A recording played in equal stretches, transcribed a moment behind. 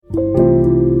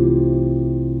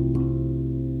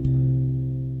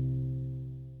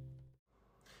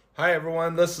Hi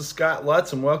everyone, this is Scott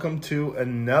Lutz, and welcome to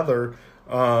another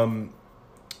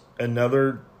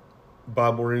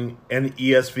Bible reading and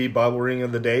ESV Bible reading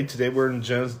of the day. Today we're in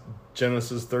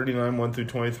Genesis 39, 1 through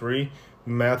 23,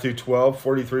 Matthew 12,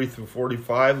 43 through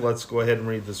 45. Let's go ahead and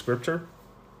read the scripture.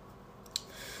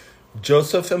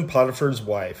 Joseph and Potiphar's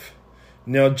wife.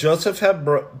 Now Joseph had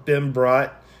been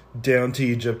brought down to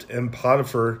Egypt, and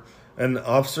Potiphar, an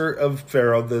officer of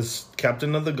Pharaoh, the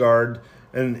captain of the guard,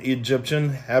 an Egyptian,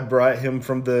 had brought him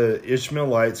from the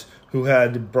Ishmaelites who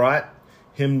had brought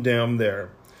him down there.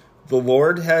 The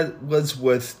Lord was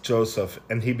with Joseph,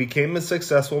 and he became a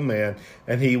successful man,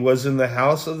 and he was in the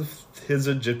house of his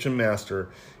Egyptian master.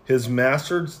 His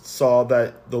master saw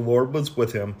that the Lord was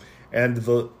with him, and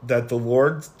that the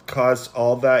Lord caused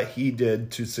all that he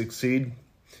did to succeed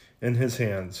in his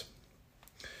hands.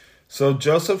 So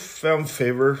Joseph found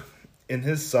favor in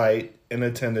his sight and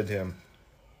attended him.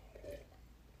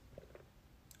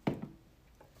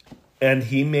 And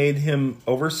he made him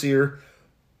overseer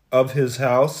of his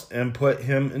house and put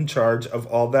him in charge of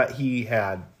all that he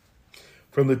had.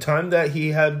 From the time that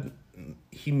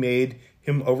he made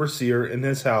him overseer in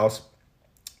his house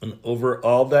and over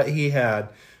all that he had,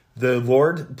 the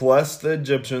Lord blessed the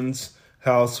Egyptian's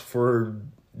house for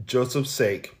Joseph's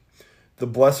sake. The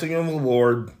blessing of the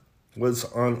Lord was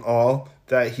on all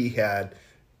that he had,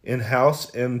 in house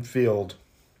and field.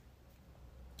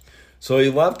 So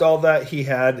he left all that he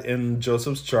had in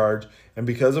Joseph's charge, and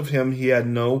because of him he had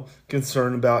no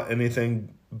concern about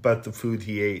anything but the food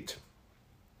he ate.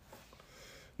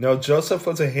 Now Joseph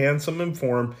was handsome in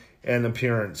form and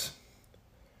appearance.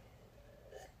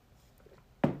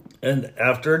 And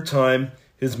after a time,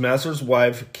 his master's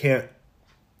wife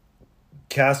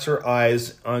cast her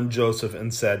eyes on Joseph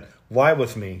and said, "Lie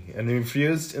with me." And he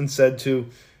refused and said to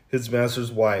his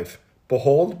master's wife,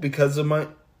 "Behold, because of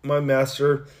my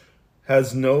master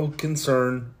has no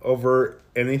concern over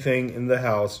anything in the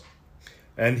house,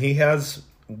 and he has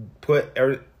put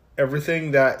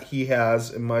everything that he has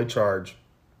in my charge.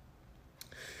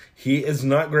 He is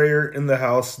not greater in the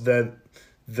house than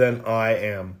I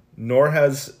am, nor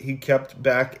has he kept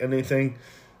back anything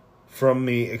from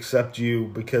me except you,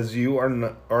 because you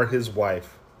are his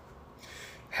wife.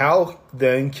 How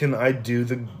then can I do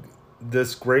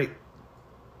this great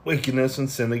wickedness and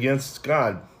sin against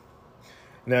God?"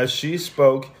 And as she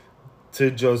spoke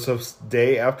to Joseph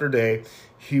day after day,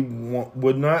 he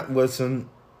would not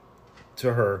listen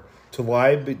to her, to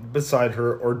lie beside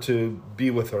her, or to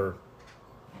be with her.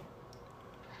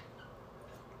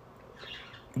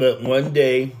 But one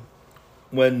day,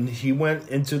 when he went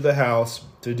into the house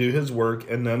to do his work,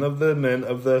 and none of the men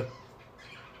of the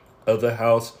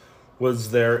house was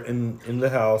there in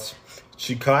the house,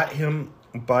 she caught him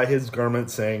by his garment,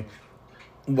 saying,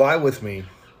 "Lie with me."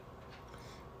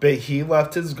 But he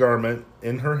left his garment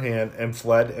in her hand and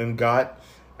fled and got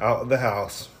out of the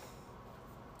house.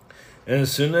 And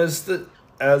as soon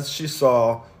as she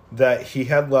saw that he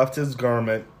had left his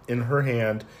garment in her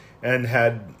hand and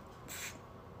had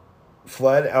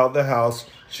fled out of the house,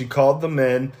 she called the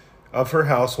men of her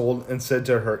household and said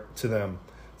to them,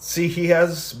 "See, he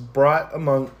has brought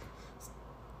among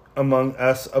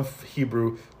us a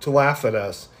Hebrew to laugh at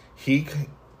us. He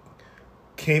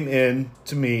came in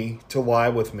to me to lie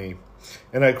with me."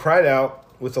 And I cried out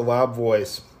with a loud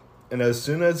voice. And as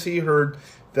soon as he heard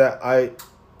that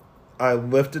I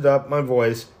lifted up my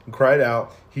voice and cried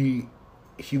out, he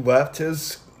left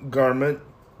his garment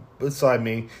beside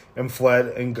me and fled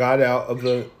and got out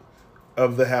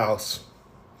of the house.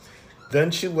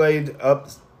 Then she laid up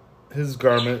his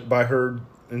garment by her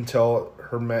until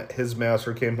his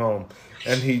master came home,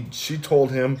 and she told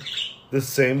him the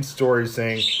same story,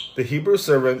 saying, "The Hebrew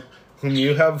servant whom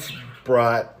you have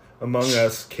brought among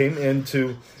us came in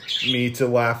to me to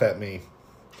laugh at me.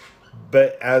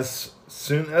 But as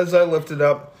soon as I lifted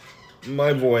up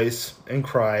my voice and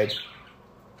cried,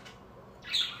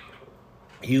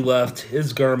 he left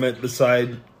his garment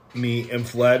beside me and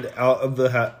fled out of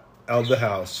the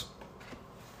house."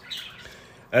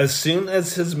 As soon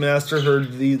as his master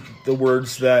heard the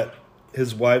words that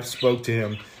his wife spoke to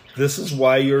him, This is the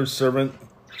way your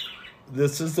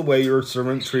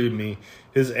servant treated me,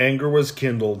 his anger was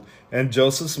kindled, and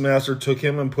Joseph's master took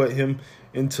him and put him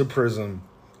into prison,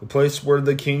 the place where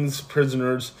the king's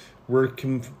prisoners were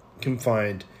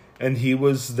confined, and he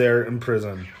was there in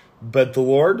prison. But the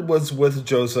Lord was with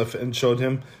Joseph and showed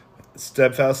him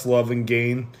steadfast love and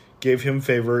gave him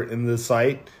favor in the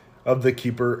sight of the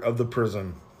keeper of the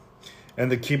prison.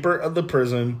 And the keeper of the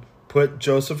prison put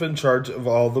Joseph in charge of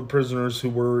all the prisoners who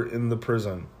were in the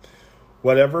prison.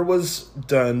 Whatever was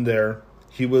done there,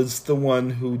 he was the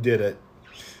one who did it.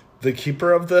 The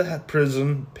keeper of the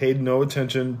prison paid no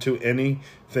attention to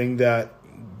anything that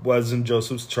was in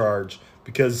Joseph's charge,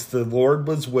 because the Lord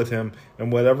was with him,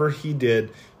 and whatever he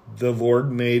did, the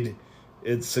Lord made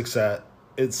it succeed.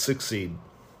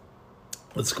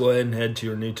 Let's go ahead and head to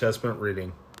your New Testament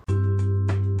reading.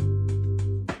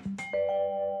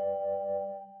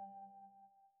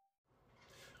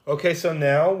 Okay, so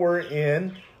now we're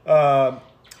in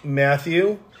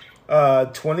Matthew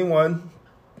 12,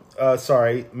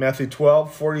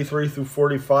 43 through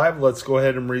 45. Let's go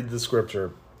ahead and read the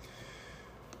scripture.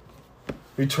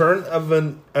 Return of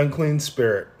an unclean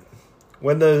spirit.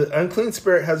 When the unclean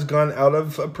spirit has gone out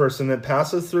of a person, it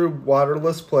passes through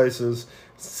waterless places,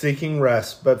 seeking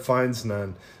rest, but finds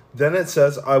none. Then it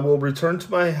says, I will return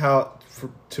to my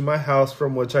house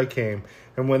from which I came.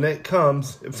 And when it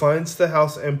comes, it finds the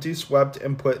house empty, swept,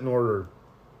 and put in order.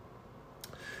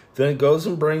 Then it goes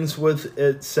and brings with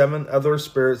it 7 other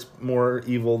spirits more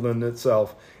evil than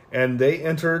itself, and they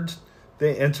enter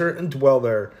and dwell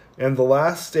there. And the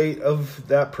last state of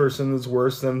that person is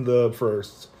worse than the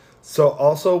first. So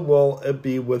also will it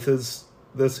be with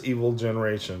this evil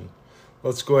generation.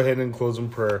 Let's go ahead and close in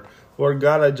prayer. Lord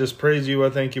God, I just praise you. I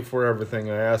thank you for everything.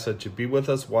 I ask that you be with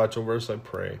us, watch over us, I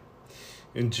pray.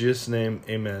 In Jesus' name,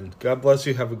 amen. God bless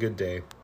you. Have a good day.